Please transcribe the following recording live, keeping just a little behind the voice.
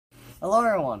Hello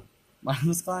everyone, my name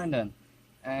is Glendon,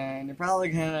 and you're probably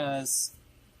gonna notice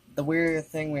the weird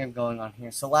thing we have going on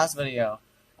here. So last video,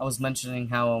 I was mentioning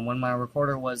how when my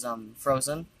recorder was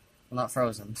frozen, well not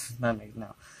frozen, that makes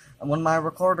no, and when my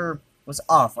recorder was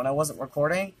off, when I wasn't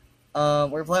recording, we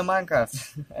were playing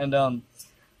Minecraft, and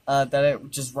that it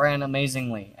just ran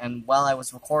amazingly, and while I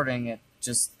was recording, it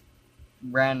just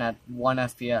ran at 1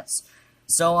 FPS.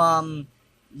 So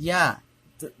yeah,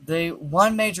 the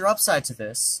one major upside to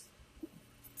this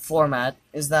format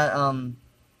is that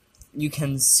you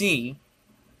can see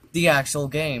the actual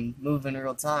game move in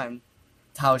real time,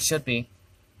 how it should be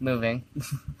moving,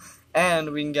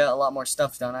 and we can get a lot more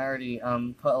stuff done. I already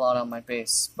put a lot on my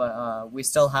base, but we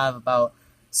still have about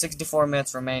 64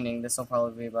 minutes remaining. This will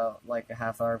probably be about like a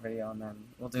half-hour video, and then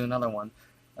we'll do another one.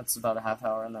 That's about a half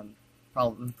hour, and then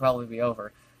probably be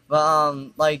over.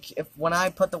 But like if when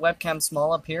I put the webcam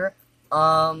small up here,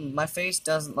 my face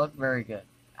doesn't look very good.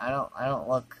 I don't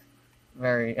look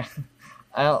very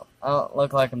I don't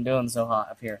look like I'm doing so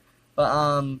hot up here.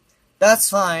 But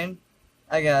that's fine,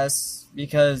 I guess,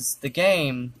 because the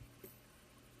game,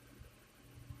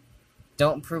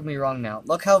 don't prove me wrong now.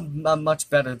 Look how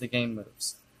much better the game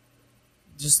moves.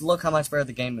 Just look how much better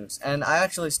the game moves. And I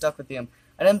actually stuck with the I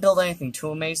didn't build anything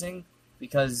too amazing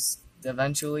because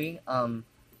eventually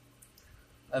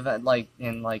like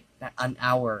in like an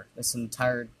hour this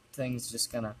entire thing's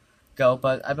just gonna go,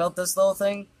 but I built this little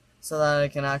thing so that I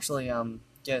can actually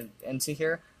get into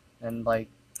here, and like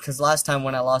because last time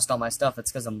when I lost all my stuff, it's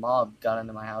because a mob got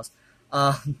into my house.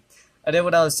 I did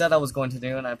what I said I was going to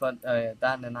do, and I put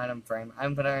that in an item frame. I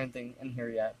haven't put anything in here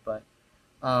yet, but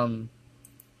I'm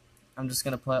just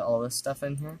gonna put all this stuff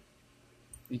in here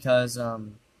because all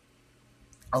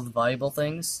the valuable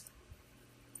things.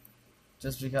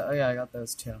 Just because, oh yeah, I got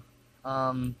those too.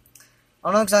 I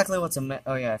don't know exactly what's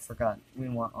oh yeah, I forgot. We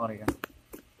want audio.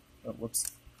 Oh,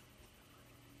 whoops.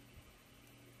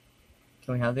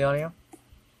 Can we have the audio?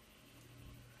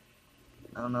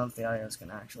 I don't know if the audio is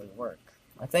gonna actually work.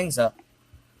 My thing's up.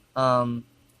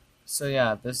 So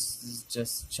yeah, this is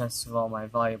just chests of all my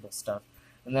valuable stuff.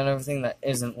 And then everything that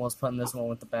isn't was put in this one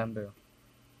with the bamboo.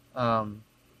 Then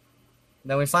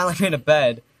we finally made a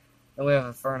bed. And we have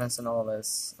a furnace and all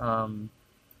this.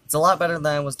 It's a lot better than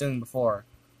I was doing before.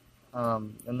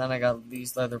 And then I got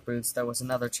these leather boots. There was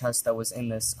another chest that was in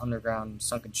this underground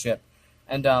sunken ship.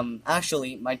 And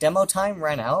actually, my demo time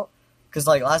ran out. Because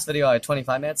like last video I had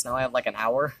 25 minutes, now I have like an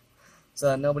hour.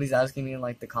 So nobody's asking me in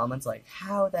like the comments like,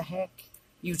 how the heck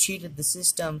you cheated the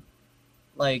system?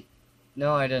 Like,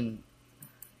 no I didn't.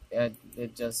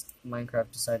 It just,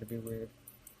 Minecraft decided to be weird.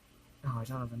 Oh, I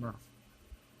don't have enough.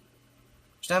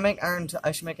 Should I make iron?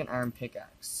 I should make an iron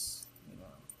pickaxe. You know.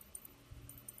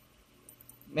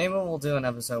 Maybe we'll do an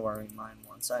episode where we mine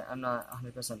once. I'm not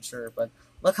 100% sure, but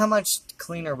look how much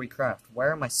cleaner we craft.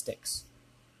 Where are my sticks?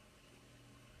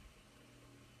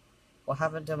 What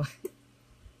happened to my?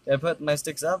 Did I put my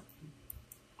sticks up?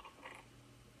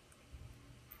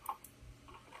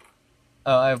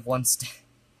 Oh, I have one stick.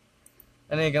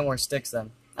 I need to get more sticks then.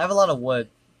 I have a lot of wood.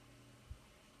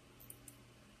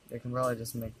 I can probably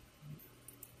just make.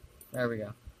 There we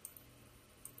go.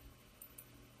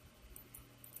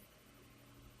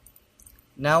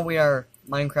 Now we are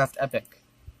Minecraft epic.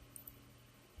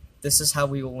 This is how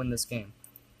we will win this game.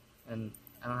 And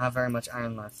I don't have very much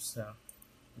iron left, so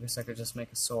I guess I could just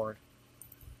make a sword.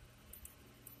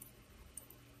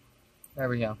 There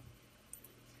we go.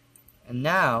 And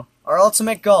now, our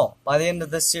ultimate goal by the end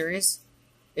of this series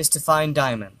is to find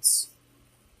diamonds.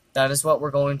 That is what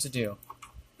we're going to do.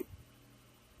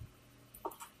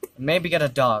 Maybe get a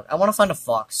dog. I want to find a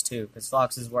fox too, because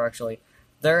foxes were actually,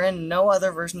 they're in no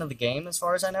other version of the game as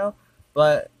far as I know,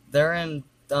 but they're in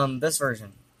this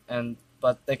version,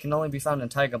 but they can only be found in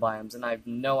taiga biomes, and I have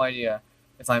no idea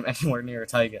if I'm anywhere near a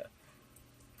taiga.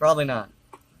 Probably not.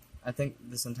 I think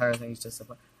this entire thing is just a.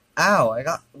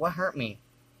 Ow! What hurt me?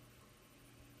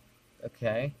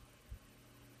 Okay.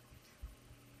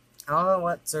 I don't know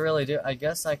what to really do. I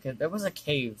guess I could. There was a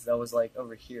cave that was like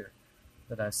over here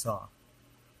that I saw.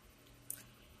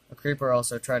 A creeper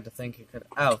also tried to think it could.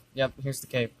 Ow! Yep, here's the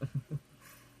cave.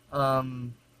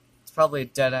 It's probably a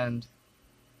dead end.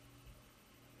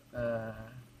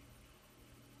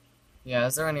 Yeah,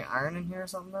 is there any iron in here or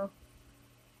something though?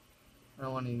 I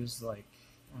don't want to use like.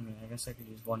 I mean, I guess I could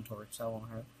use one torch. That won't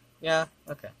hurt. Yeah.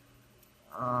 Okay.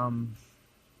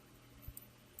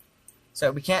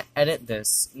 So we can't edit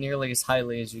this nearly as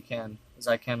highly as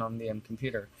I can on the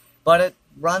computer, but it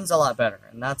runs a lot better,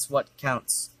 and that's what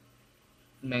counts.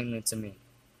 Mainly to me.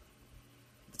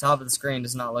 The top of the screen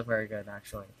does not look very good,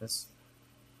 actually.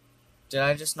 Did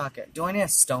I just not get... Do I need a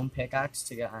stone pickaxe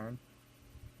to get iron?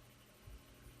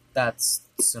 That's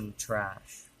some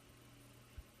trash.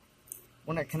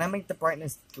 Can I make the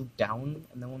brightness go down,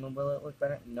 and then will it look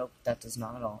better? Nope, that does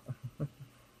not at all.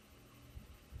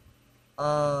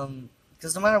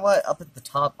 Because no matter what, up at the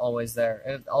top, always there.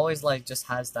 It always, like, just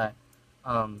has that,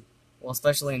 well,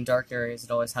 especially in dark areas,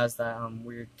 it always has that,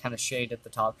 weird kind of shade at the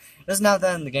top. It doesn't have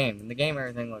that in the game. In the game,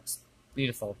 everything looks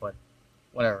beautiful, but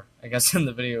whatever. I guess in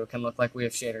the video, it can look like we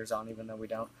have shaders on, even though we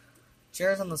don't.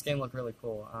 Shaders on this game look really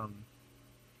cool.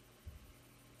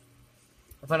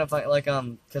 I find it funny, like,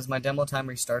 because my demo time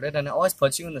restarted, and it always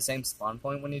puts you in the same spawn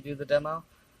point when you do the demo.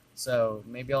 So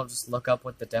maybe I'll just look up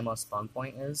what the demo spawn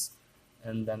point is,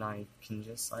 and then I can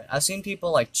just, like, I've seen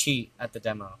people, like, cheat at the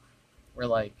demo, where,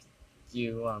 like,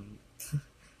 you,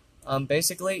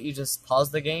 basically, you just pause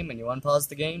the game, and you unpause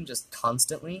the game just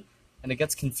constantly, and it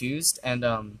gets confused, and,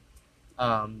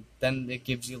 then it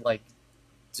gives you, like,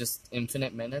 just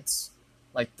infinite minutes.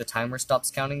 Like, the timer stops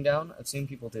counting down. I've seen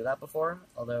people do that before,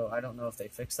 although I don't know if they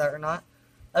fixed that or not.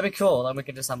 That'd be cool, then we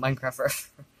could just have Minecraft forever.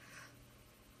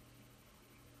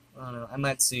 I don't know, I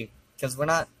might see. Because we're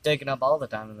not taking up all the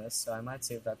time in this, so I might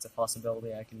see if that's a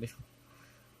possibility I can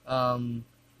do.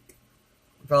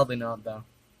 Probably not, though.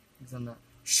 Because I'm not.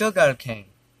 Sugar cane.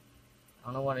 I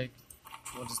don't know what it...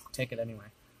 We'll just take it anyway.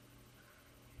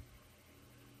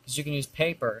 Because you can use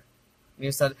paper. And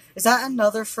use that... Is that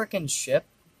another frickin' ship?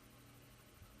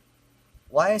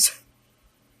 Why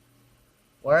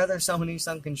are there so many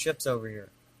sunken ships over here?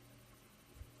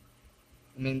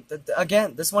 I mean,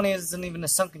 again, this one isn't even a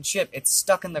sunken ship. It's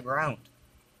stuck in the ground.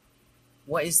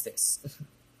 What is this?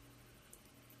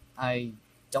 I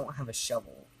don't have a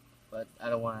shovel, but I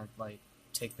don't want to, like,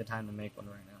 take the time to make one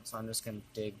right now. So I'm just going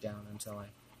to dig down until I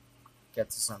get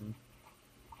to something.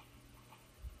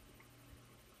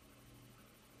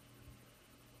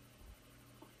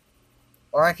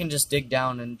 Or I can just dig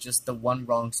down in just the one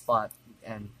wrong spot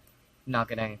and not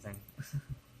get anything.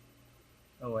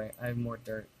 Oh wait, I have more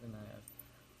dirt than I have.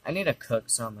 I need to cook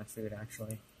some of my food,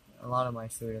 actually. A lot of my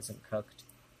food isn't cooked.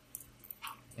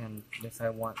 And if I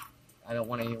don't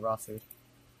want to eat raw food.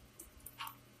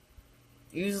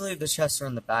 Usually the chests are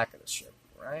in the back of the ship,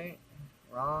 right?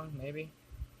 Wrong, maybe?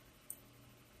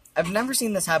 I've never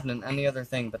seen this happen in any other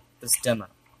thing but this demo.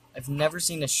 I've never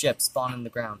seen a ship spawn in the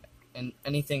ground in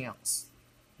anything else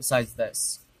besides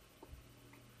this.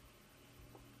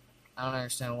 I don't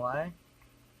understand why,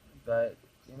 but,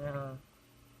 you know...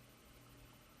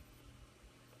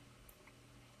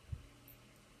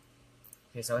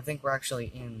 Okay, so I think we're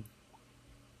actually in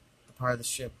the part of the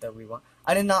ship that we want.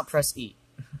 I did not press E.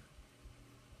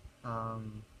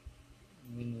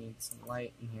 We need some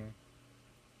light in here.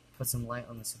 Put some light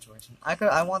on the situation.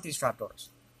 I want these trapdoors.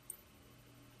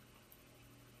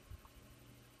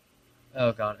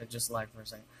 Oh god, it just lagged for a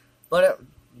second. But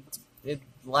it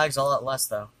lags a lot less,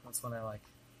 though. That's what I like.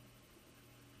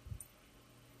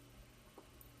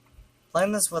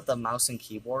 Playing this with a mouse and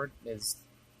keyboard is,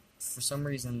 for some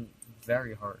reason,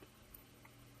 very hard.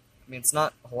 I mean, it's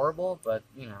not horrible, but,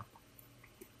 you know.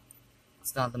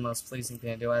 It's not the most pleasing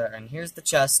thing to do either. And here's the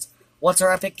chest. What's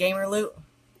our epic gamer loot?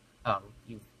 Oh,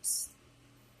 you...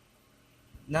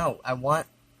 No, I want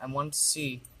to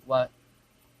see what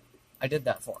I did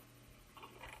that for.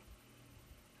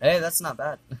 Hey, that's not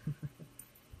bad.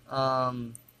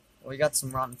 We got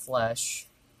some rotten flesh.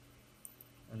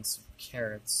 And some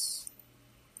carrots.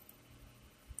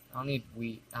 I don't need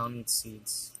wheat. I don't need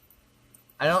seeds.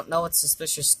 I don't know what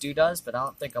Suspicious Stew does, but I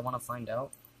don't think I want to find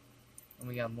out. And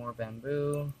we got more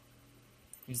bamboo.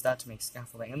 Use that to make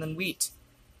scaffolding. And then wheat.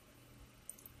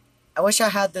 I wish I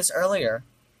had this earlier.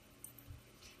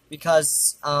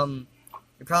 Because,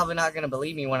 you're probably not going to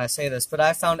believe me when I say this, but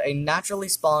I found a naturally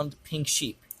spawned pink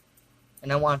sheep.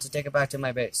 And I wanted to take it back to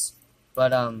my base.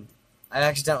 But, I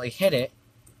accidentally hit it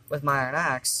with my iron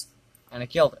axe, and I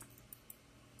killed it.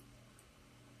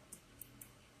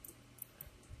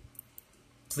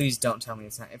 Please don't tell me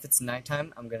it's not. If it's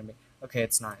nighttime, I'm gonna be... Okay,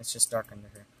 it's not. It's just dark under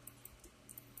here.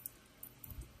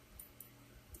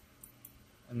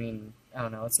 I mean, I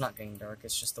don't know. It's not getting dark.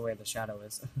 It's just the way the shadow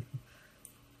is.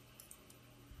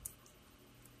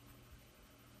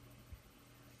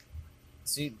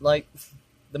 See, like,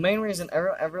 the main reason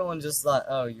everyone just thought,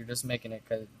 oh, you're just making it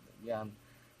because, yeah,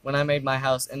 when I made my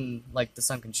house in, like, the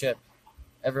sunken ship,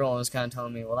 everyone was kind of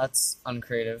telling me, well, that's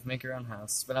uncreative. Make your own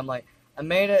house. But I'm like, I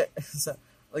made it... So,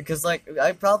 because, like,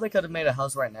 I probably could have made a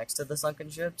house right next to the sunken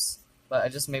ships, but I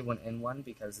just made one in one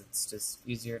because it's just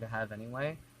easier to have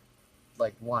anyway.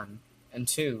 Like, one. And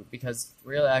two, because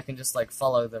really I can just, like,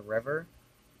 follow the river,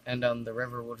 and, the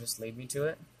river will just lead me to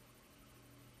it.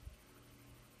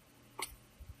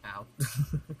 Ow.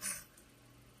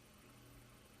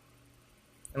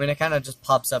 I mean, it kind of just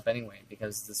pops up anyway,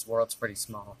 because this world's pretty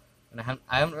small. And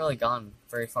I haven't really gone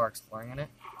very far exploring in it.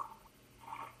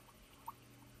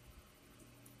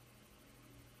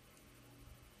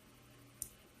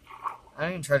 I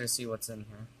don't even try to see what's in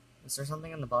here. Is there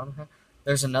something in the bottom here?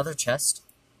 There's another chest.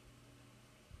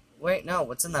 Wait, no,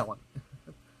 what's in that one?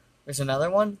 There's another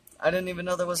one? I didn't even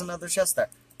know there was another chest there.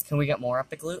 Can we get more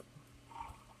epic loot?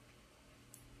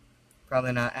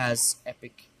 Probably not as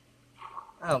epic.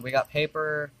 Oh, we got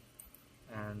paper,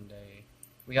 and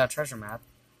we got a treasure map,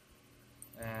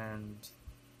 and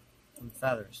some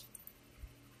feathers.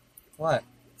 What?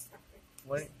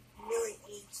 What? Millie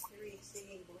H3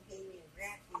 singing Bohemian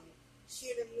Rhapsody.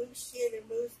 Shoot a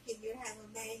moose, can you have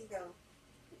a mango?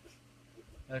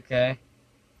 Okay.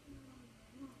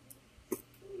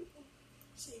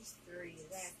 She's 3,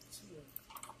 that's cute.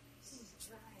 She's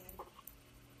trying.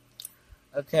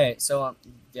 Okay, so,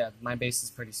 yeah, my base is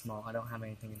pretty small. I don't have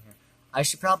anything in here. I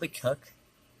should probably cook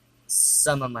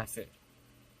some of my food.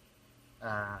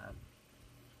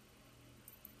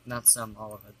 Not some,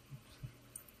 all of it.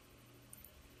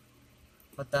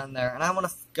 Put that in there. And I want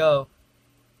to go...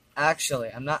 Actually,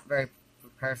 I'm not very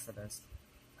prepared for this.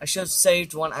 I should have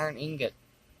saved 1 iron ingot.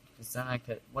 Because then I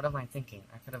could... What am I thinking?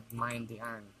 I could have mined the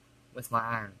iron with my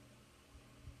iron.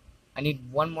 I need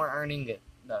 1 more iron ingot,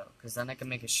 though. Because then I can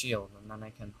make a shield. And then I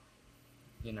can,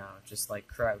 you know, just like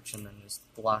crouch and then just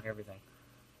block everything.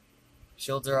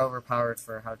 Shields are overpowered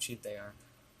for how cheap they are.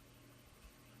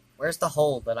 Where's the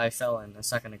hole that I fell in a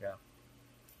second ago?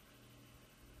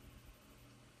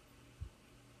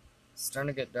 It's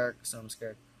starting to get dark, so I'm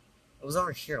scared. It was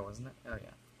over here, wasn't it? Oh, yeah.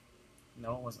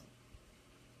 No, it wasn't.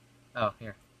 Oh,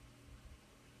 here.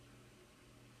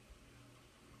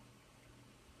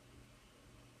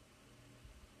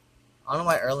 I don't know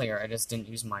why earlier I just didn't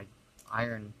use my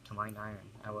iron to mine iron.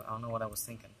 I don't know what I was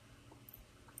thinking.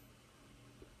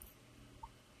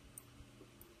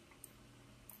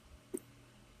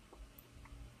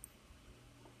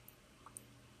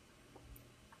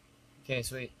 Okay,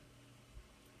 sweet.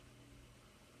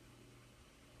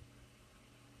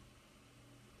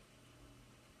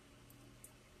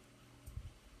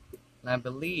 And I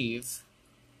believe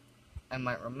I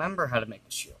might remember how to make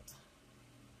a shield.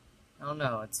 I don't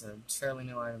know, it's a fairly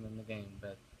new item in the game,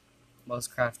 but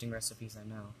most crafting recipes I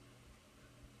know.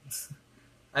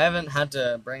 I haven't had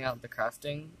to bring out the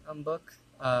crafting book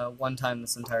one time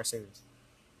this entire series,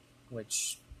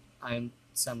 which I'm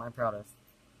semi-proud of.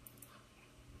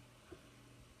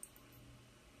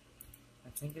 I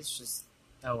think it's just...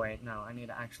 Oh wait, no, I need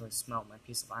to actually smelt my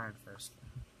piece of iron first.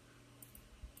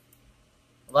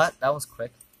 Well, that was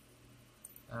quick.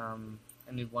 I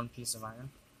need 1 piece of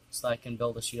iron so that I can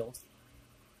build a shield.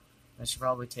 I should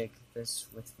probably take this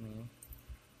with me.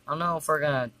 I don't know if we're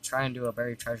gonna try and do a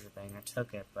buried treasure thing. I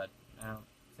took it, but I don't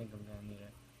think I'm gonna need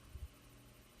it.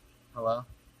 Hello?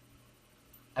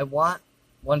 I want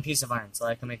 1 piece of iron so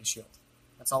that I can make a shield.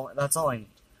 That's all I need.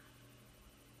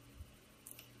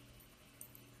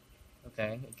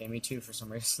 Okay, it gave me 2 for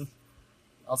some reason.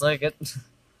 I'll take it.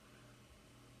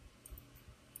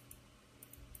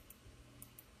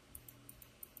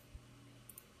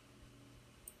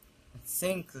 I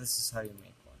think this is how you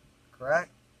make one,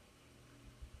 correct?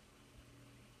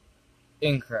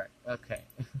 Incorrect. Okay.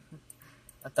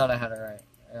 I thought I had it right.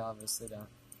 I obviously don't.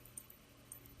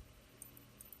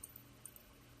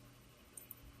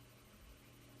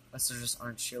 Unless there just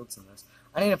aren't shields in this.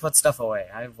 I need to put stuff away.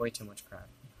 I have way too much crap.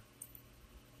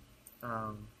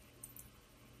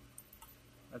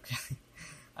 Okay.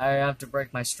 I have to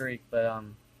break my streak, but,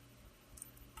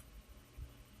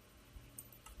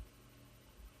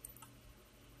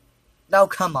 No,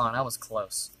 come on, I was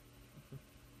close.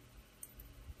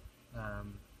 I'll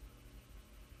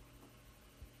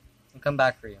come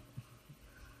back for you.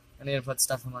 I need to put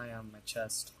stuff in my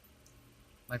chest.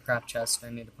 My crap chest. I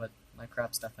need to put my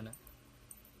crap stuff in it.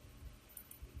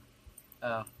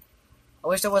 Oh. I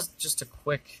wish there was just a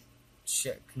quick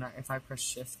shit. Can I, if I press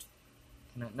shift?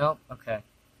 Can I? Nope. Okay.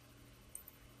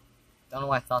 Don't know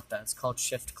why I thought that. It's called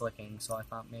shift clicking, so I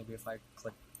thought maybe if I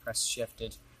press shift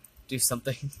it'd do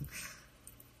something.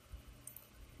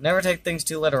 Never take things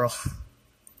too literal.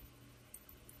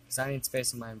 Because I need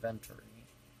space in my inventory.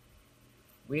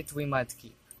 Wheat we might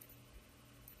keep.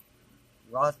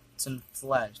 Rotten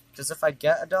flesh. Because if I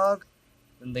get a dog,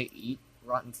 then they eat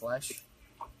rotten flesh.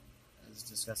 As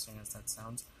disgusting as that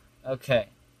sounds. Okay.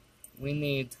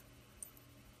 We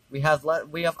have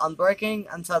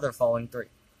Unbreaking and Feather Falling 3.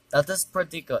 That is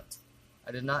pretty good.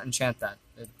 I did not enchant that.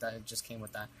 It just came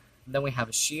with that. And then we have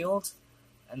a shield.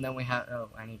 And then we have... Oh,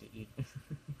 I need to eat.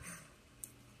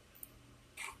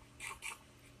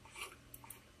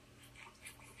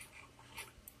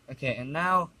 Okay, and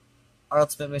now our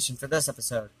ultimate mission for this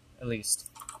episode, at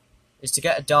least, is to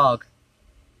get a dog.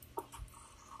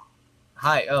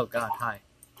 Hi. Oh, God, hi.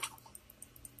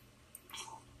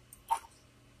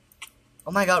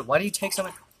 Oh my god, why do you take so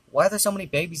many... Why are there so many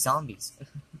baby zombies?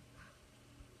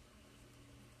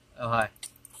 Oh, hi.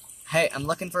 Hey, I'm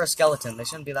looking for a skeleton. They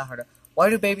shouldn't be that hard.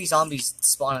 Why do baby zombies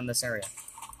spawn in this area?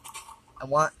 I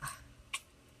want...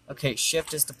 Okay,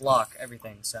 shift is to block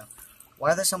everything, so...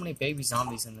 Why are there so many baby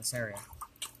zombies in this area?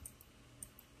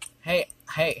 Hey,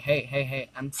 hey.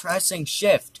 I'm pressing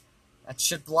shift. That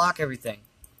should block everything.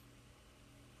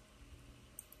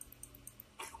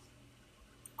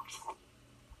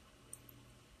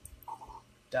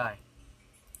 Die.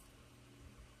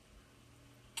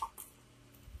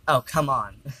 Oh, come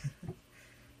on.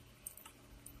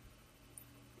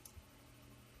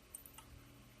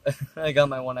 I got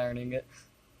my one iron ingot.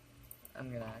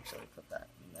 I'm gonna actually put that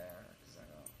in there.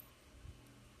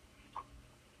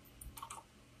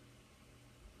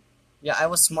 Yeah, I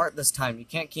was smart this time. You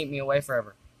can't keep me away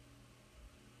forever.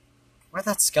 Where'd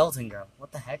that skeleton go?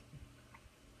 What the heck?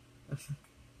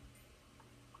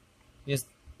 He just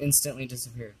instantly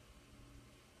disappeared.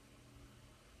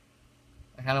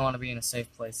 I kind of want to be in a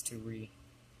safe place to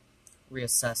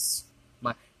reassess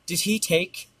my... Did he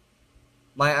take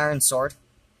my iron sword?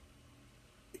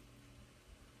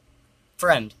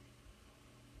 Friend.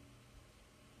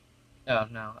 Oh,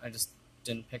 no. I just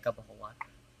didn't pick up a whole lot.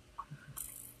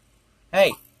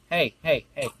 Hey.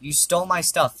 You stole my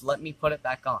stuff. Let me put it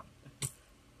back on.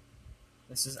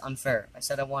 This is unfair. I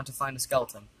said I want to find a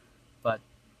skeleton, but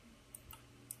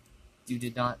you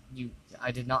did not...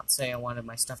 I did not say I wanted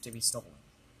my stuff to be stolen.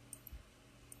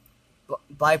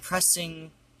 By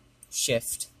pressing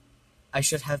shift, I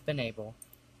should have been able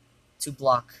to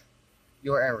block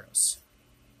your arrows.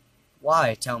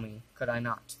 Why, tell me, could I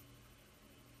not?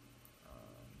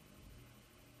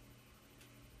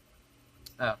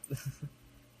 Oh.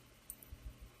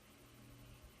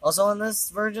 Also, in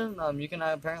this version, you can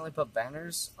apparently put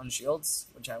banners on shields,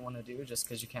 which I want to do, just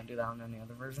because you can't do that on any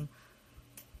other version.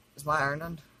 Is my iron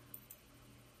done?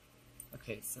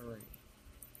 Okay, 3.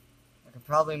 I could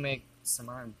probably make some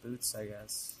iron boots, I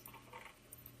guess.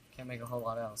 Can't make a whole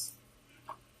lot else.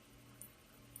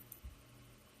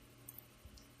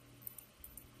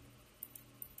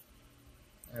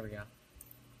 There we go.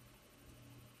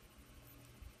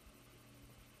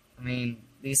 I mean,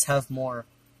 these have more...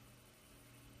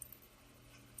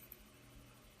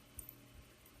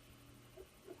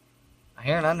 I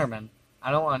hear an Enderman. I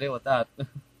don't want to deal with that.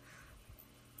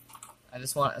 I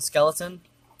just want a skeleton,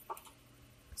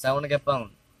 because I want to get bone.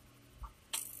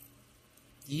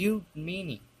 You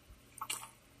meanie.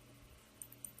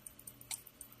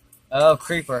 Oh,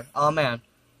 creeper. Oh, man.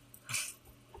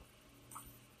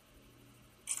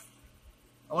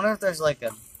 I wonder if there's like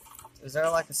a... Is there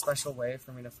like a special way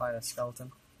for me to fight a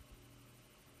skeleton?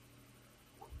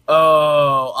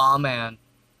 Oh, man.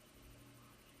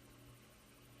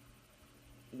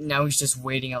 Now he's just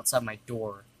waiting outside my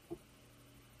door.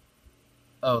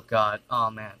 Oh god,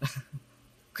 oh man.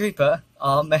 Creeper,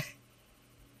 oh man.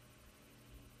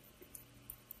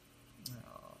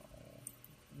 Oh,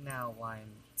 now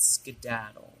I'm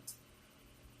skedaddled.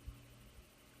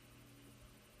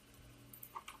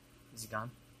 Is he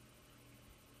gone?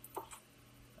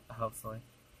 Hopefully.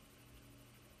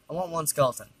 I want one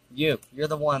skeleton. You're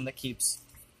the one that keeps...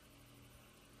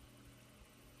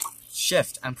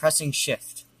 Shift. I'm pressing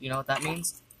shift. You know what that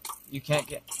means? You can't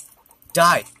get...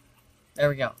 Die! There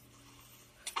we go.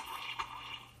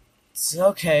 It's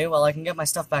okay, well I can get my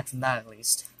stuff back from that at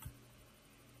least.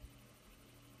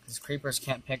 Because creepers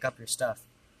can't pick up your stuff.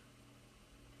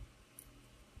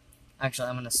 Actually,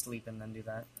 I'm gonna sleep and then do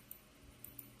that.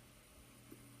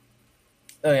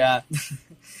 Oh yeah.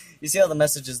 You see all the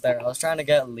messages there. I was trying to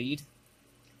get a lead.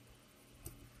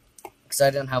 Because I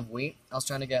didn't have wheat. I was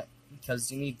trying to get...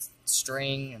 Because you need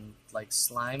string and like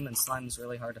slime, and slime is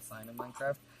really hard to find in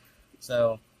Minecraft.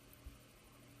 So...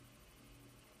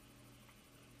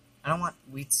 I don't want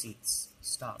wheat seeds.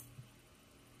 Stop.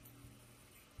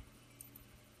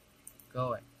 Go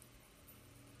away.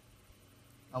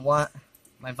 I want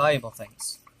my valuable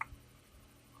things.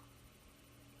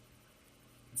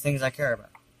 The things I care about.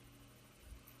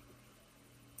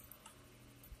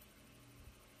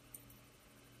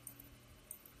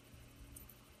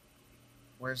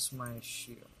 Where's my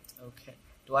shield? Okay.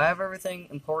 Do I have everything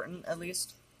important, at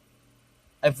least?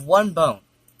 I have one bone.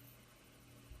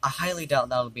 I highly doubt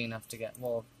that'll be enough to get...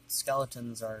 Well,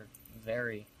 skeletons are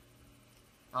very...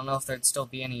 I don't know if there'd still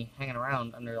be any hanging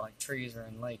around under, like, trees or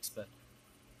in lakes, but...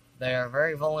 They are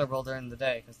very vulnerable during the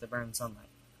day because they burn sunlight.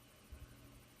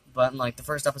 But in like the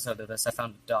first episode of this, I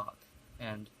found a dog,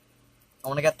 and I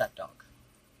want to get that dog.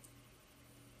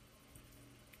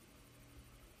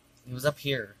 He was up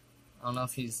here. I don't know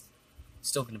if he's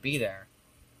still going to be there,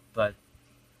 but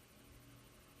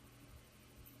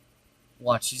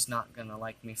watch, he's not going to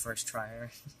like me first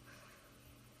tryer.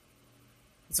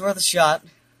 It's worth a shot.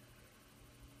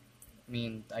 I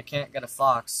mean, I can't get a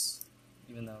fox,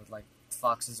 even though, like,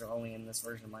 foxes are only in this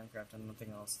version of Minecraft and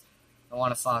nothing else. I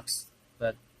want a fox,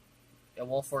 but a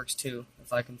wolf works too,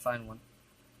 if I can find one.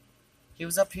 He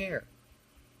was up here.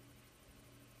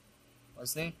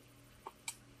 Wasn't he?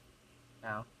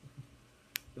 No.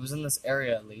 It was in this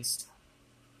area, at least.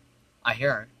 I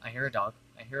hear a dog.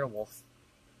 I hear a wolf.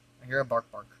 I hear a bark.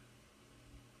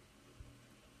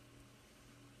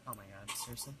 Oh my god,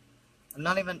 seriously? I'm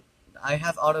not even... I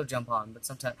have auto jump on, but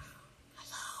sometimes...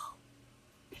 Hello,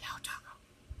 doggo.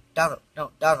 Doggo,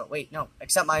 no, doggo, wait, no.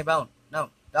 Accept my bone. No,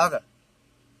 doggo.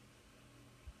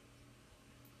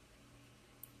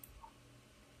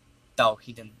 Oh,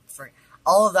 he didn't.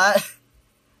 All of that,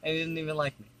 and he didn't even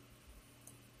like me.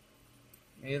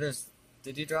 Maybe there's...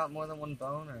 Did you drop more than one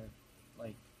bone, or,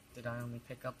 like, did I only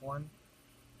pick up one?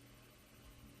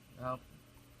 Nope.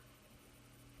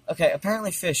 Okay,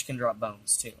 apparently fish can drop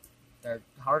bones, too. They're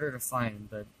harder to find,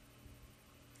 but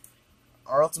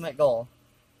our ultimate goal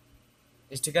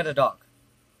is to get a dog.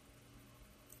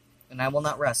 And I will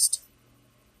not rest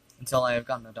until I have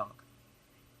gotten a dog.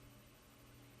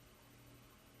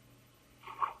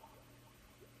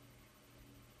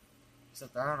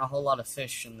 Except there aren't a whole lot of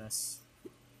fish in this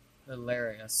little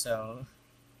area, so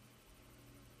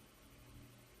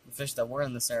the fish that were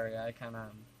in this area, I kind of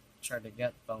tried to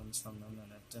get bones from them,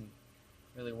 and it didn't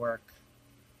really work.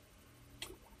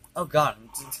 Oh god,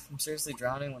 I'm seriously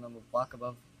drowning when I'm a block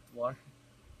above the water?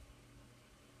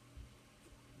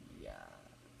 Yeah.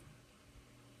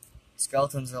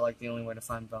 Skeletons are like the only way to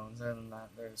find bones. Other than that,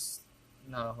 there's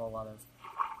not a whole lot of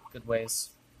good ways.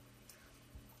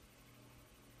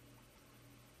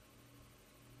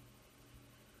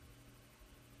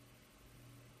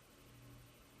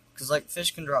 Because, like,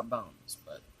 fish can drop bones,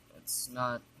 but it's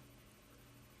not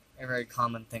a very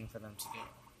common thing for them to do.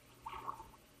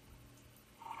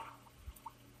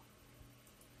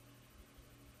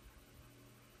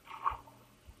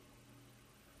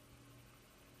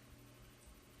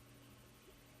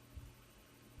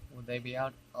 Would they be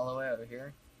out all the way over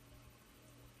here?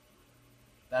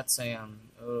 That's a,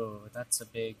 oh, that's a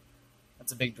big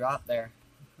drop there.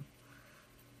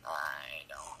 I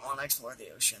don't want to explore the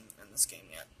ocean in this game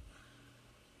yet.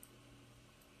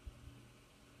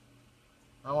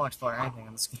 I don't want to explore anything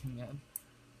in this game yet.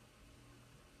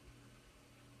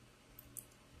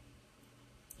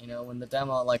 You know, when the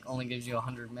demo, like, only gives you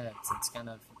 100 minutes, it's kind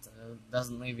of, it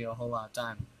doesn't leave you a whole lot of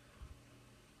time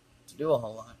to do a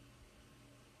whole lot.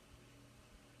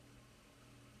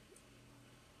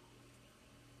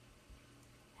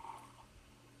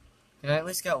 Can I at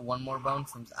least get one more bone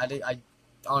from... I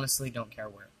honestly don't care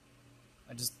where.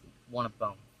 I just want a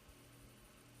bone.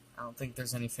 I don't think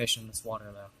there's any fish in this water,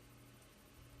 though.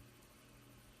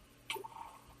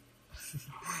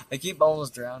 I keep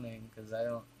almost drowning, because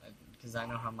I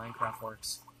know how Minecraft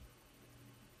works.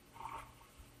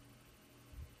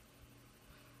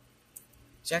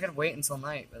 See, I could wait until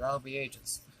night, but that'll be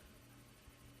ages.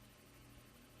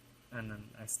 And then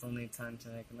I still need time to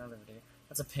make another video.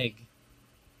 That's a pig.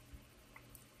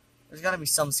 There's gotta be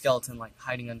some skeleton, like,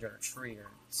 hiding under a tree or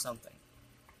something.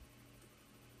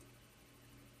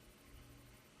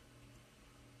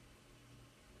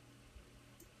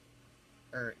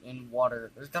 Or in water.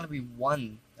 There's gotta be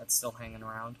one that's still hanging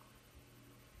around.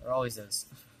 There always is.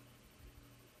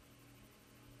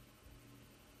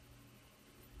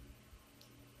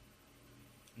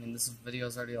 I mean, this video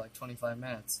is already like 25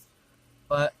 minutes.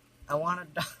 But I want a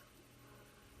dog.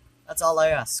 That's all I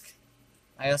ask.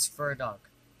 I ask for a dog.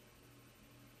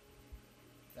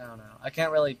 I don't know. I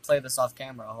can't really play this off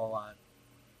camera a whole lot.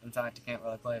 In fact, I can't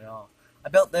really play it at all. I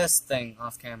built this thing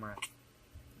off camera.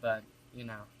 But, you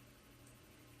know.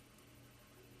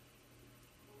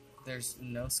 There's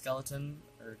no skeleton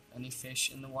or any fish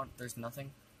in the water. There's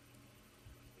nothing.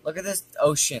 Look at this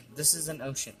ocean. This is an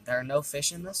ocean. There are no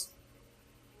fish in this?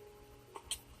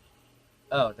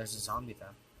 Oh, there's a zombie,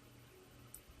 though.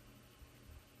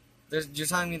 You're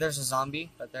telling me there's a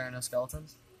zombie, but there are no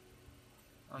skeletons?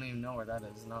 I don't even know where that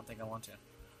is, and I don't think I want to.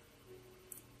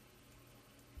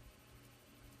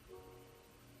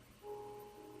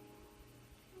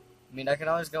 I mean, I could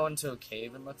always go into a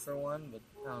cave and look for one, but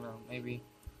I don't know, maybe...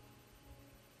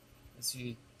 Is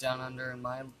he down under in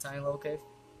my tiny little cave?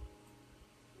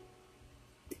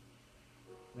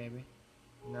 Maybe.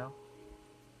 No?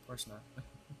 Of course not.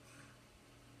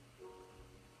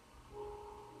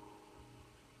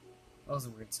 That was a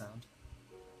weird sound.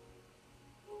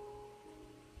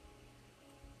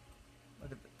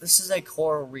 Look at this. This is a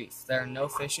coral reef. There are no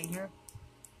fish in here.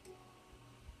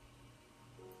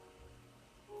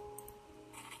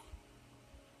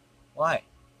 Why?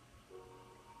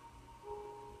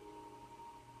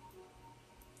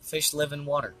 Fish live in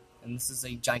water, and this is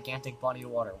a gigantic body of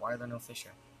water. Why are there no fish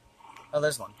here? Oh,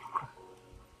 there's one.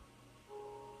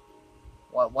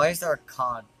 Why is there a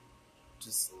cod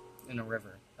just in a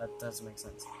river? That doesn't make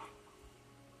sense.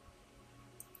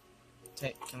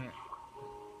 Come here.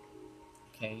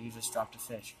 Okay, you just dropped a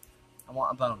fish. I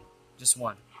want a bone. Just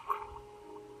one.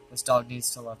 This dog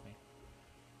needs to love me.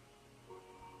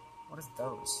 What are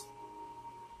those?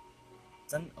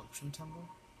 Is that an ocean temple?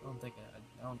 I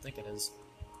don't think it is.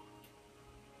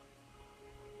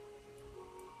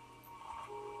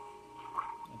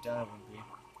 I doubt it would be.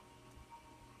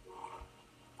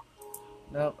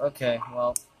 Nope, okay,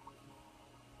 well.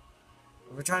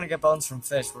 If we're trying to get bones from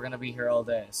fish, we're gonna be here all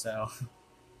day, so.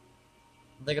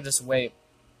 I think I'll just wait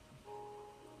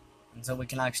until we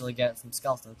can actually get some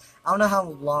skeletons. I don't know how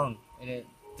long the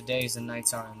days and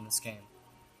nights are in this game.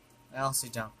 I'll see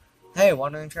down. Hey,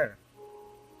 wandering trader.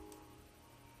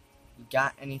 You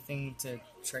got anything to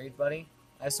trade, buddy?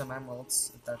 I have some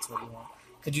emeralds, if that's what you want.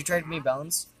 Could you trade me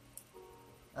bones?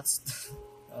 That's...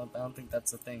 I don't think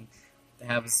that's a thing they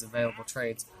have as available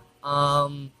trades.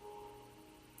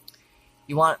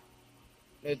 You want...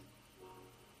 it?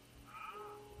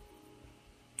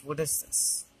 What is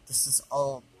this? This is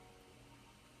all...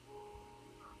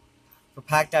 For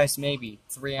packed ice, maybe.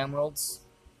 3 emeralds?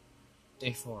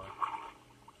 Day 4.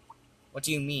 What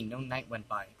do you mean? No night went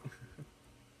by.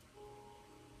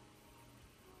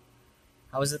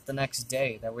 How is it the next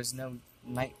day? There was no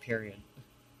night period.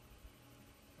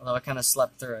 Although I kind of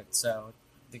slept through it, so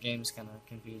the game's kind of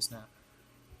confused now.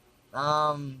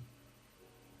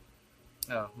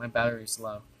 Oh, my battery's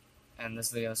low. And this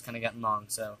video is kind of getting long,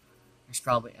 so I should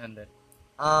probably end it.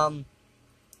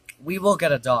 We will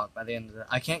get a dog by the end of it.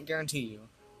 I can't guarantee you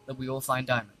that we will find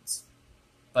diamonds.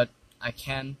 But I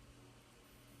can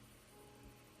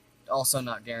also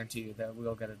not guarantee you that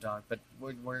we'll get a dog. But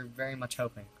we're very much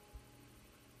hoping.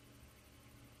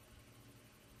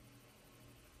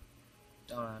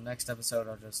 Next episode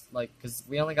I'll just, because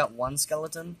we only got 1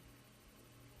 skeleton.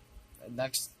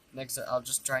 Next, I'll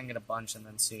just try and get a bunch and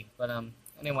then see. But,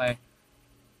 anyway,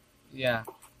 yeah.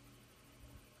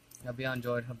 Hope you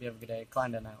enjoyed. Hope you have a good day.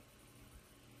 Climbed out.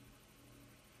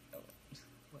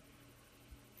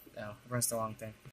 Oh, I pressed the wrong thing.